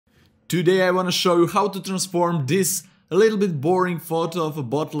Today I want to show you how to transform this a little bit boring photo of a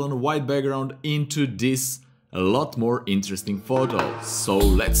bottle on a white background into this a lot more interesting photo. So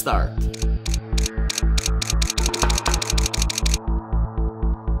let's start.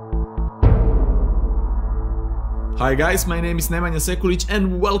 Hi guys, my name is Nemanja Sekulic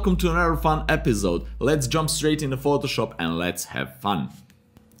and welcome to another fun episode. Let's jump straight into Photoshop and let's have fun.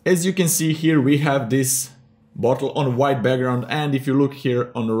 As you can see here, we have this bottle on a white background, and if you look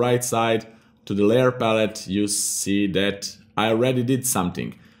here on the right side to the layer palette, you see that I already did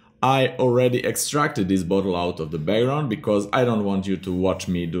something. I already extracted this bottle out of the background because I don't want you to watch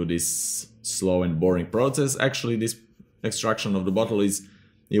me do this slow and boring process. Actually, this extraction of the bottle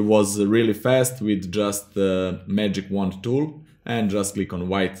was really fast with just the magic wand tool and just click on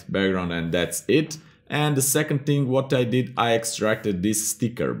white background and that's it. And the second thing what I did, I extracted this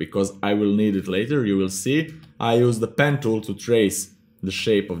sticker because I will need it later, you will see. I used the pen tool to trace the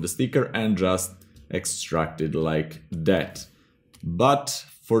shape of the sticker and just extract it like that. But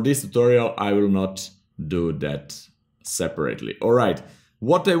for this tutorial I will not do that separately. Alright,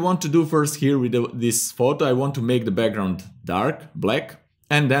 what I want to do first here with this photo, I want to make the background dark, black,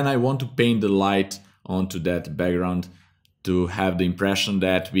 and then I want to paint the light onto that background to have the impression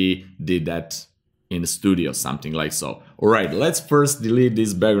that we did that in the studio, something like so. Alright, let's first delete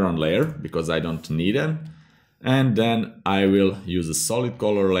this background layer because I don't need it. And then I will use a solid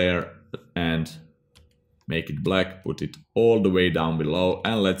color layer and make it black, put it all the way down below,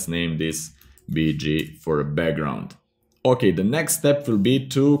 and let's name this BG for a background. Okay, the next step will be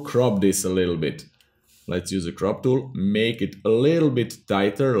to crop this a little bit. Let's use a crop tool, make it a little bit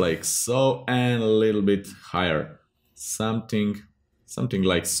tighter like so and a little bit higher. Something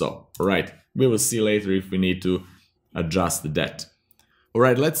like so. Alright, we will see later if we need to adjust that.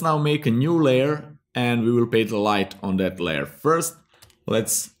 Alright, let's now make a new layer and we will paint a light on that layer. First,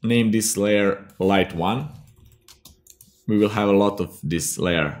 let's name this layer light 1. We will have a lot of this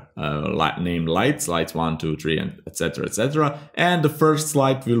layer named lights 1, 2, 3, and etc, etc. And the first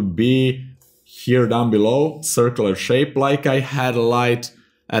light will be here down below, circular shape, like I had a light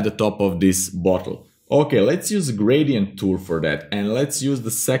at the top of this bottle. Okay, let's use a gradient tool for that, and let's use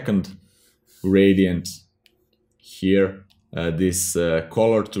the second gradient here, this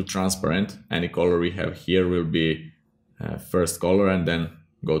color to transparent. Any color we have here will be first color and then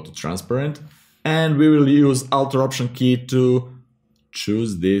go to transparent. And we will use Alt or Option key to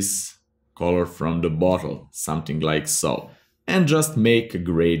choose this color from the bottle, something like so. And just make a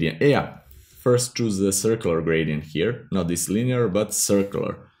gradient. Yeah, first choose the circular gradient here, not this linear, but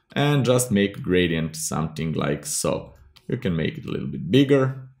circular. And just make a gradient, something like so. You can make it a little bit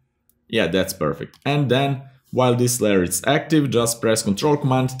bigger. Yeah, that's perfect. And then, while this layer is active, just press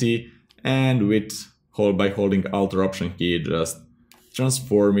Ctrl-Command-T and by holding Alt or Option key, just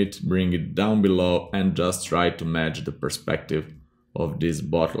transform it, bring it down below and just try to match the perspective of this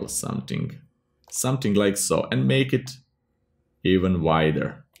bottle, something like so, and make it even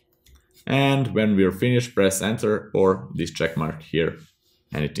wider. And when we're finished, press Enter or this check mark here,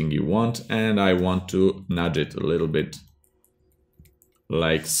 anything you want, and I want to nudge it a little bit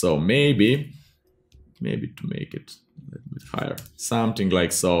like so, maybe to make it a little bit higher, something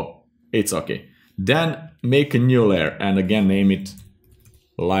like so. It's okay. Then make a new layer and again name it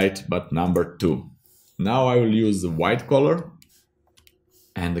light but number 2. Now I will use the white color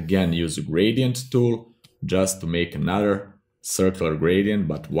and again use a gradient tool just to make another circular gradient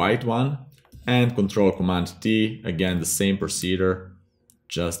but white one, and Ctrl-Command-T, again the same procedure,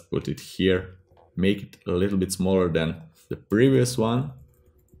 just put it here, make it a little bit smaller than the previous one,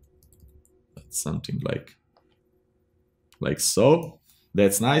 something like so.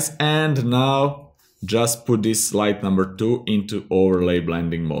 That's nice. And now just put this light number 2 into overlay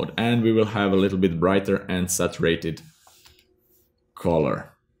blending mode and we will have a little bit brighter and saturated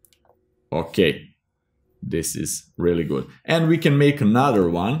color. Okay, this is really good. And we can make another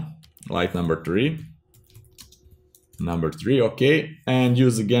one, light number 3, okay, and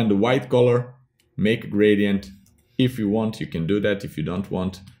use again the white color, make a gradient. If you want, you can do that. If you don't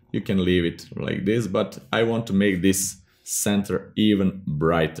want, you can leave it like this, but I want to make this center even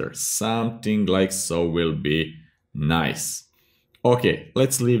brighter. Something like so will be nice. Okay,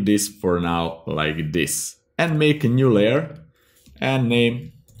 let's leave this for now like this and make a new layer and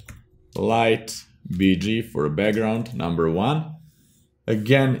name light BG for a background number 1.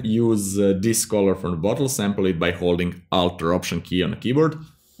 Again, use this color from the bottle, sample it by holding Alt or Option key on the keyboard,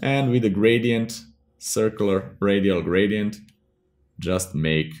 and with a gradient, circular radial gradient, just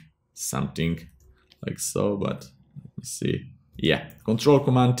make something like so, but let me see. Yeah,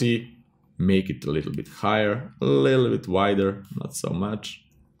 Ctrl-Command-T, make it a little bit higher, a little bit wider, not so much.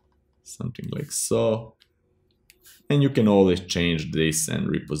 something like so. And you can always change this and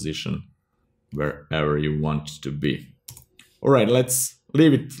reposition wherever you want to be. All right, let's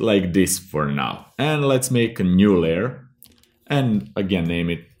leave it like this for now. And let's make a new layer. And again, name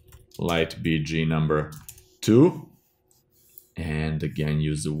it light BG number 2. And again,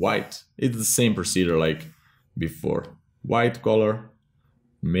 use the white. It's the same procedure like before. White color,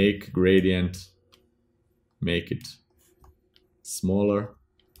 make gradient, make it smaller,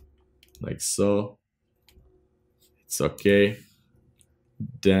 like so. It's okay.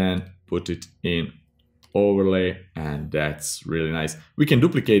 Then put it in overlay, and that's really nice. We can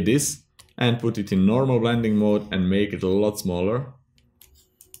duplicate this and put it in normal blending mode and make it a lot smaller,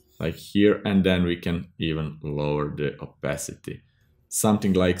 like here, and then we can even lower the opacity,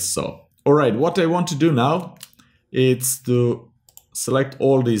 something like so. All right, what I want to do now is to select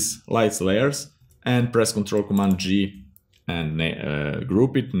all these lights layers and press Ctrl Command G and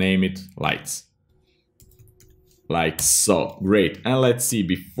group it, name it lights. Like so. Great. And let's see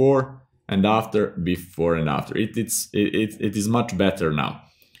before and after, before and after. It is much better now.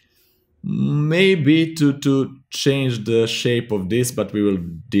 Maybe to change the shape of this, but we will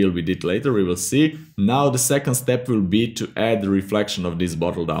deal with it later, we will see. Now the second step will be to add the reflection of this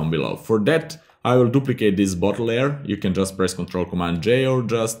bottle down below. For that, I will duplicate this bottle layer. You can just press Ctrl Command J or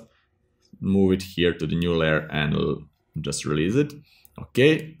just move it here to the new layer and just release it.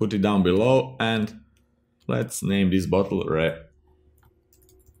 Okay, put it down below and let's name this bottle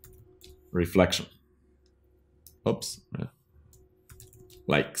reflection. Oops.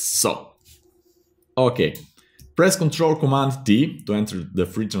 Like so. Okay. Press Ctrl Command T to enter the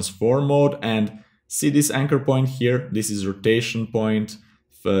free transform mode and see this anchor point here. This is rotation point,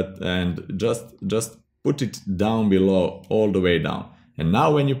 and just put it down below, all the way down. And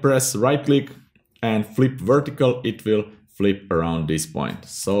now when you press right click and flip vertical, it will flip around this point.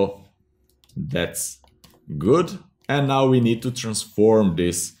 So that's good. And now we need to transform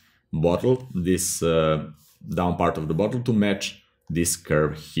this bottle, this down part of the bottle, to match this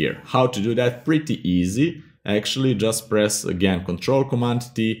curve here. How to do that? Pretty easy. Actually, just press again Ctrl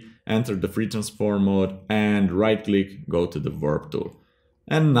Command T, enter the free transform mode and right click, go to the warp tool.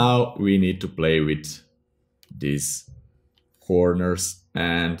 And now we need to play with these corners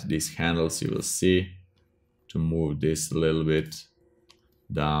and these handles. You will see, to move this a little bit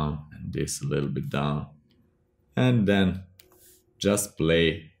down and this a little bit down. And then just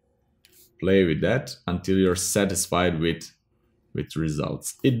play with that until you're satisfied with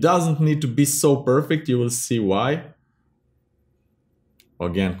results. It doesn't need to be so perfect, you will see why.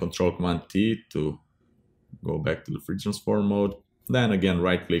 Again, Ctrl Command T to go back to the free transform mode. Then again,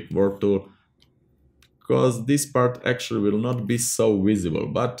 right click, warp tool, because this part actually will not be so visible,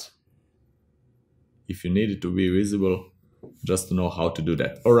 but if you need it to be visible, just to know how to do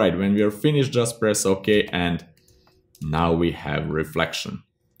that. All right, when we are finished, just press OK, and now we have reflection.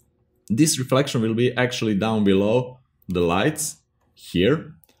 This reflection will be actually down below the lights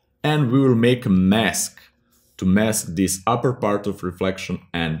here, and we will make a mask to mask this upper part of reflection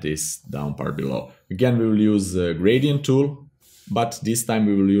and this down part below. Again, we will use a gradient tool, but this time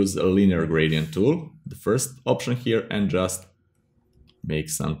we will use a linear gradient tool, the first option here, and just make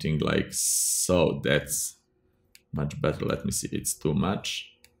something like so. That's much better. Let me see, it's too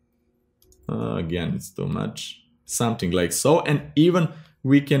much. Again, it's too much. Something like so, and even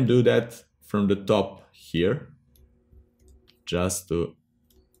we can do that from the top here, just to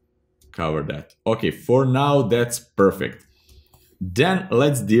cover that. Okay, for now that's perfect. Then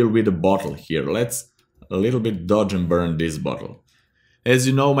let's deal with the bottle here. Let's a little bit dodge and burn this bottle. As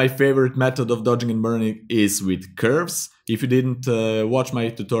you know, my favorite method of dodging and burning is with curves. If you didn't watch my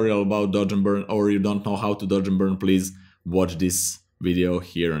tutorial about dodge and burn, or you don't know how to dodge and burn, please watch this video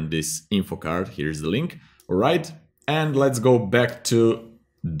here on this info card. Here's the link. All right, and let's go back to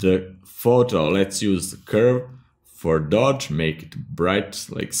the photo. Let's use the curve for dodge, make it bright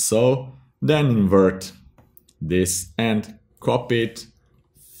like so, then invert this and copy it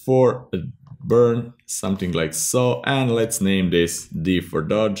for a burn, something like so, and let's name this D for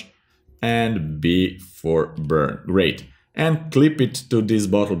dodge and B for burn. Great. And clip it to this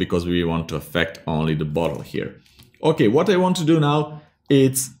bottle because we want to affect only the bottle here. Okay, what I want to do now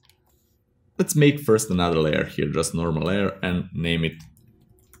is, let's make first another layer here, just normal layer, and name it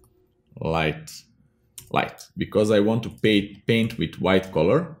light, because I want to paint with white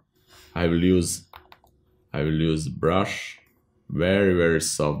color. I will use brush, very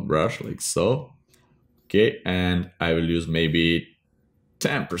soft brush like so. Okay, and I will use maybe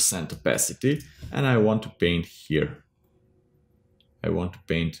 10% opacity, and I want to paint here. I want to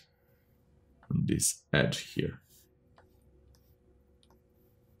paint on this edge here.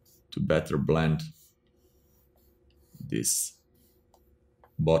 to better blend this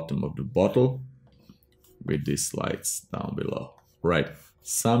bottom of the bottle with these lights down below. Right,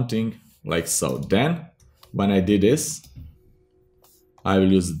 something like so. Then when I did this, I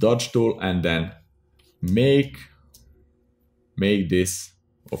will use the dodge tool and then make this,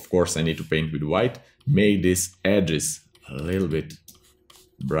 of course I need to paint with white, make these edges a little bit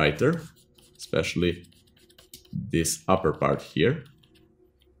brighter, especially this upper part here.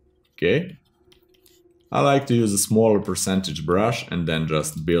 Okay, I like to use a smaller percentage brush and then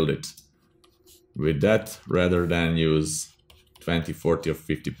just build it with that rather than use 20, 40 or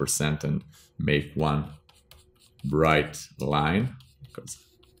 50% and make one bright line, because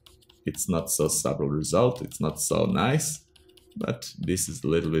it's not so subtle result, it's not so nice, but this is a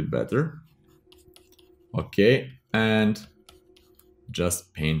little bit better. Okay, and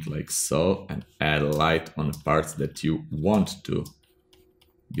just paint like so and add light on the parts that you want to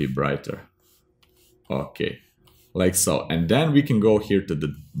be brighter. Okay, like so. And then we can go here to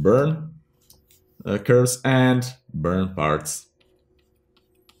the burn curves and burn parts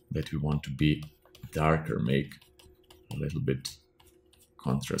that we want to be darker, make a little bit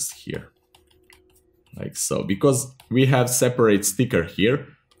contrast here, like so. Because we have separate sticker here,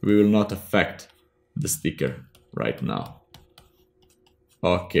 we will not affect the sticker right now.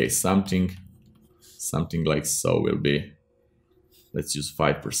 Okay, something like so will be, let's use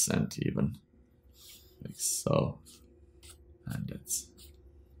 5% even, like so, and that's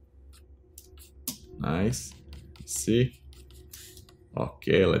nice. See?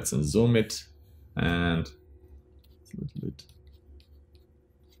 Okay, let's zoom it and a little bit.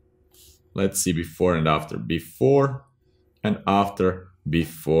 Let's see before and after, before and after,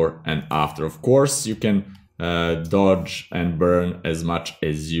 before and after. Of course, you can dodge and burn as much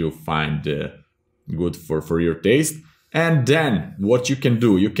as you find good for your taste. And then what you can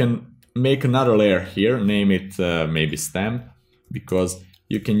do, you can make another layer here, name it maybe stamp, because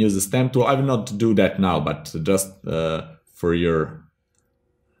you can use the stamp tool. I will not do that now, but just for your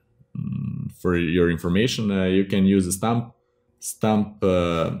information, you can use the stamp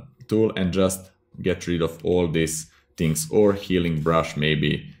tool and just get rid of all these things, or healing brush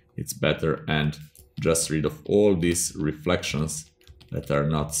maybe it's better, and just rid of all these reflections that are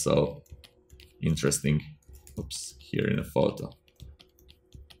not so interesting. Oops, here in a photo.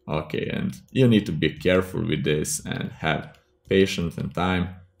 Okay, and you need to be careful with this and have patience and time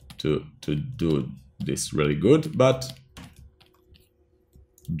to do this really good, but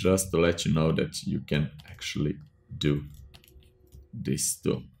just to let you know that you can actually do this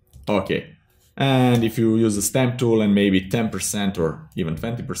too. Okay, and if you use a stamp tool and maybe 10% or even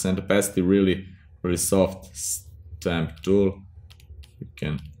 20% opacity, really soft stamp tool, you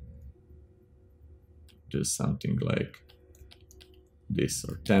can do something like this,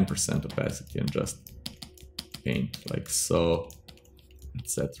 or 10% opacity, and just paint like so,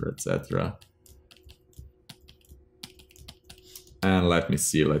 etc, etc. And let me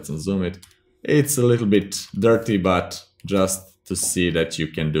see, let's zoom it. It's a little bit dirty, but just to see that you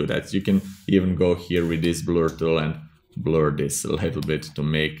can do that. You can even go here with this blur tool and blur this a little bit to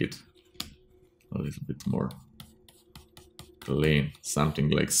make it a little bit more clean, something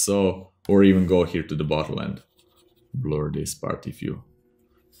like so. Or even go here to the bottle and blur this part if you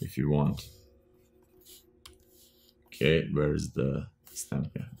want. Okay, where is the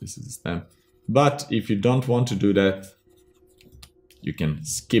stamp? Yeah, this is the stamp. But if you don't want to do that, you can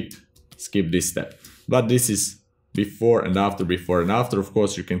skip this step. But this is before and after, before and after. Of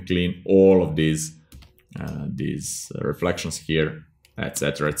course, you can clean all of these reflections here,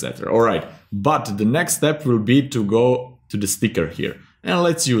 etc, etc. All right, but the next step will be to go to the sticker here. And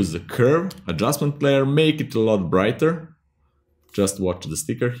let's use the curve adjustment layer, make it a lot brighter. Just watch the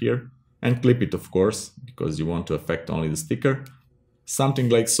sticker here and clip it, of course, because you want to affect only the sticker. Something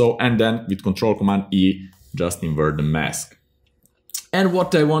like so, and then with Control Command E, just invert the mask. And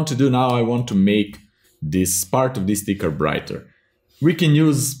what I want to do now, I want to make this part of this sticker brighter. We can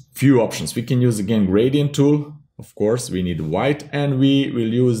use few options. We can use again gradient tool. Of course, we need white, and we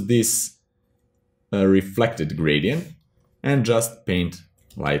will use this reflected gradient and just paint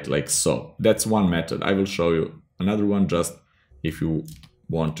light like so. That's one method. I will show you another one just if you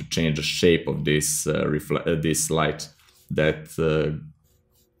want to change the shape of this this light that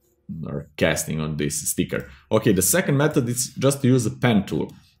are casting on this sticker. Okay, the second method is just to use a pen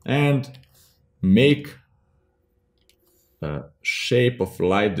tool and make a shape of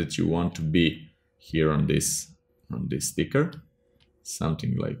light that you want to be here on this sticker,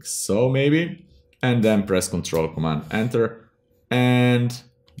 something like so maybe, and then press Control Command Enter and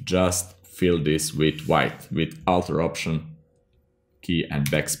just fill this with white with Alt Option key and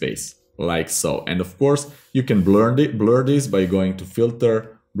backspace, like so. And of course, you can blur this by going to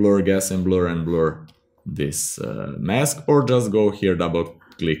filter, blur gas and blur this mask, or just go here, double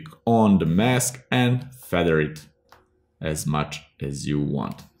click on the mask and feather it as much as you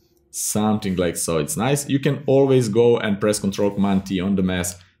want. Something like so. It's nice. You can always go and press Ctrl Command T on the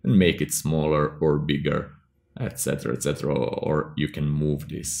mask and make it smaller or bigger, etc, etc. Or you can move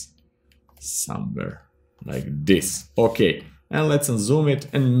this somewhere like this. Okay, and let's unzoom it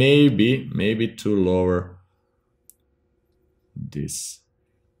and maybe to lower this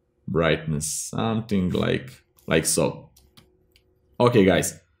brightness, something like so. Okay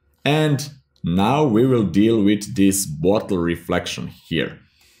guys, and now we will deal with this bottle reflection here.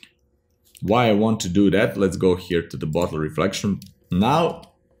 Why I want to do that, let's go here to the bottle reflection.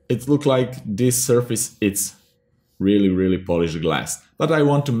 Now it looks like this surface, it's really polished glass, but I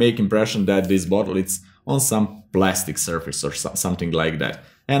want to make impression that this bottle it's on some plastic surface or something like that.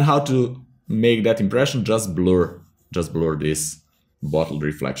 And how to make that impression? Just blur this bottle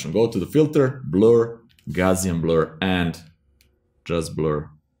reflection. Go to the filter, blur, Gaussian blur, and just blur.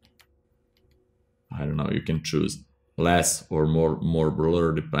 I don't know, you can choose less or more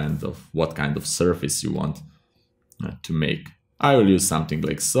blur, depend of what kind of surface you want to make. I will use something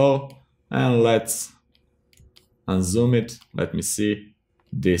like so, and let's unzoom it. Let me see.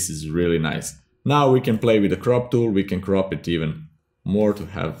 This is really nice. Now we can play with the crop tool. We can crop it even more to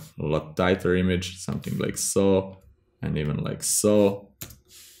have a lot tighter image, something like so, and even like so.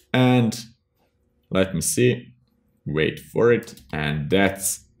 And let me see. Wait for it, and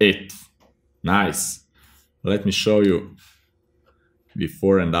that's it. Nice. Let me show you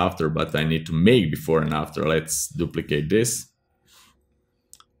before and after, but I need to make before and after. Let's duplicate this.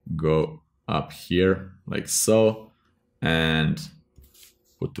 Go up here like so and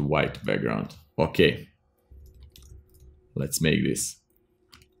put the white background. Okay, let's make this.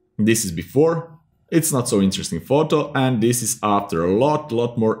 This is before. It's not so interesting photo, and this is after. A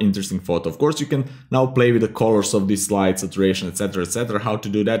lot more interesting photo. Of course, you can now play with the colors of this slide, saturation, etc, etc. How to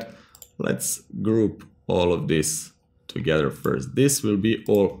do that? Let's group all of this together first. This will be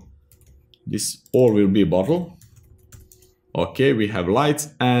all. This all will be a bottle. Okay, we have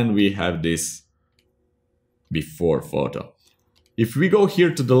lights and we have this before photo. If we go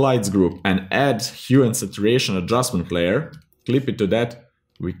here to the lights group and add hue and saturation adjustment layer, clip it to that,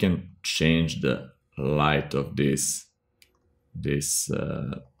 we can change the light of this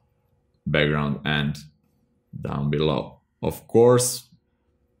background and down below. Of course,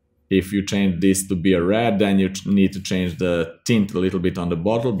 if you change this to be a red, then you need to change the tint a little bit on the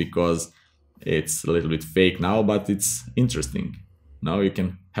bottle because it's a little bit fake now, but it's interesting. Now you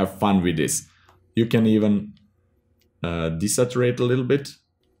can have fun with this. You can even desaturate a little bit,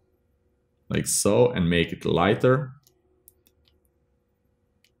 like so, and make it lighter.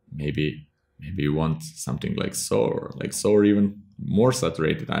 Maybe you want something like so, or even more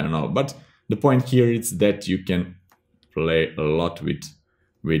saturated, I don't know. But the point here is that you can play a lot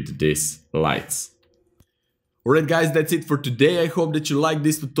with these lights. Alright guys, that's it for today. I hope that you like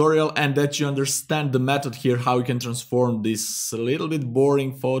this tutorial and that you understand the method here, how you can transform this little bit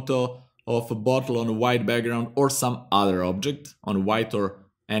boring photo of a bottle on a white background or some other object on white or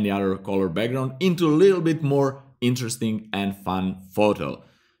any other color background into a little bit more interesting and fun photo.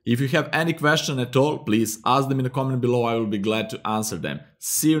 If you have any question at all, please ask them in the comment below. I will be glad to answer them.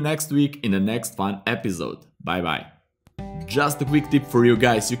 See you next week in the next fun episode. Bye bye. Just a quick tip for you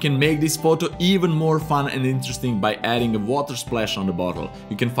guys, you can make this photo even more fun and interesting by adding a water splash on the bottle.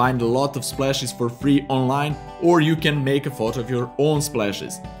 You can find a lot of splashes for free online, or you can make a photo of your own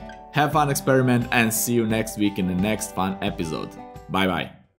splashes. Have fun, experiment, and see you next week in the next fun episode. Bye bye.